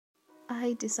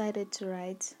I decided to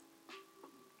write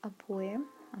a poem.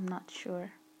 I'm not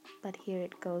sure, but here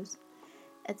it goes.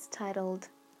 It's titled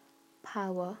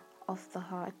Power of the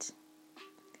Heart.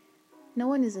 No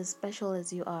one is as special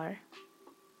as you are.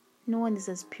 No one is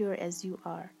as pure as you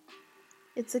are.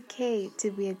 It's okay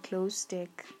to be a glow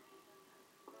stick.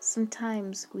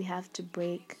 Sometimes we have to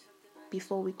break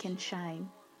before we can shine.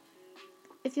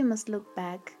 If you must look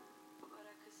back,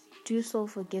 do so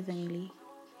forgivingly.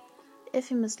 If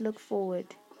you must look forward,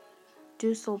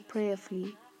 do so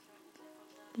prayerfully.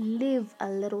 Leave a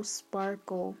little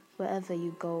sparkle wherever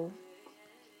you go.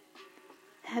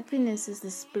 Happiness is the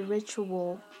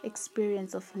spiritual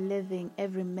experience of living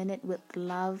every minute with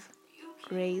love,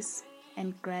 grace,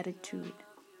 and gratitude.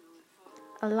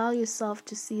 Allow yourself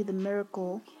to see the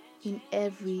miracle in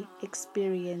every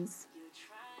experience.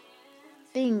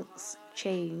 Things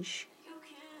change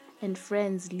and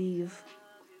friends leave.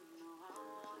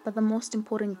 But the most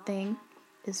important thing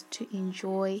is to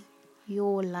enjoy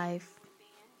your life.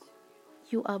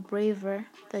 You are braver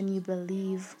than you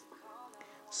believe,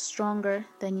 stronger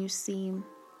than you seem.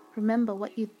 Remember,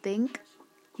 what you think,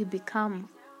 you become.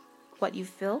 What you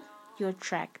feel, you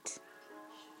attract.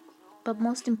 But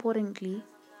most importantly,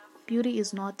 beauty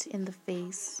is not in the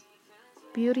face.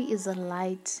 Beauty is a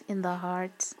light in the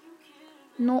heart.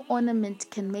 No ornament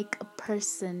can make a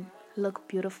person look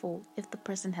beautiful if the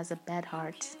person has a bad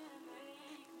heart.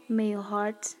 May your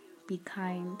heart be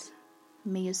kind.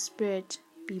 May your spirit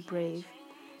be brave.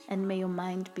 And may your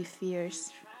mind be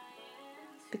fierce.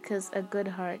 Because a good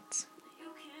heart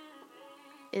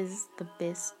is the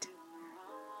best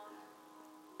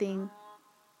thing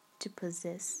to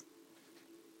possess.